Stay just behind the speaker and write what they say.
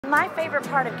My favorite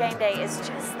part of game day is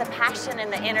just the passion and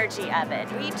the energy of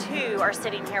it. We too are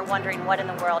sitting here wondering what in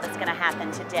the world is going to happen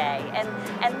today.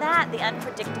 And that, the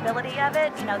unpredictability of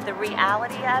it, you know, the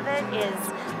reality of it is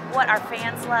what our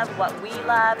fans love, what we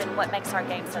love, and what makes our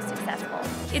game so successful.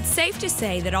 It's safe to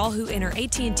say that all who enter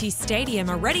AT&T Stadium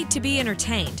are ready to be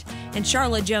entertained, and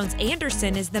Charlotte Jones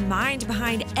Anderson is the mind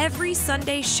behind every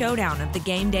Sunday showdown of the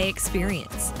game day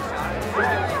experience.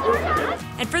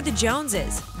 And for the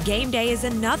Joneses, game day is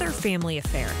another family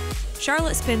affair.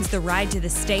 Charlotte spends the ride to the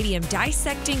stadium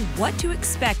dissecting what to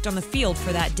expect on the field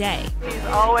for that day. She's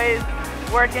always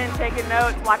working, taking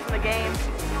notes, watching the game.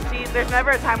 There's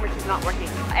never a time where she's not working.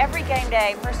 Every game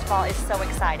day, first of all, is so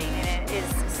exciting and it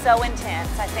is so intense.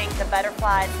 I think the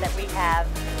butterflies that we have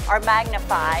are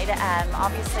magnified.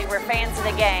 Obviously, we're fans of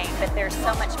the game, but there's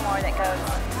so much more that goes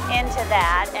into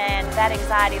that, and that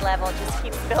anxiety level just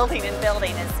keeps building and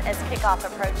building as kickoff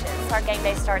approaches. Our game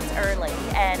day starts early,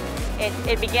 and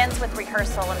it begins with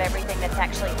rehearsal of everything that's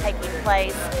actually taking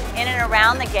place in and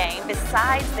around the game,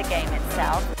 besides the game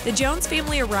itself. The Jones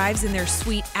family arrives in their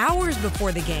suite hours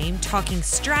before the game, talking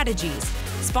strategies,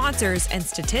 sponsors, and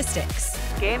statistics.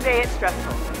 Game day is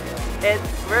stressful.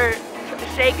 We're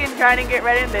shaking, trying to get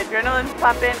ready, and the adrenaline's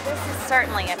pumping. This is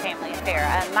certainly a family affair.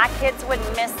 My kids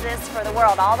wouldn't miss this for the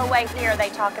world. All the way here, they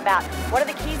talk about what are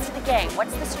the keys to the game,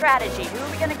 what's the strategy, who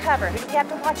are we going to cover, who do we have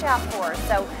to watch out for.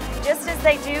 So just as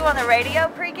they do on the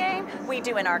radio pregame, we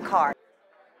do in our car.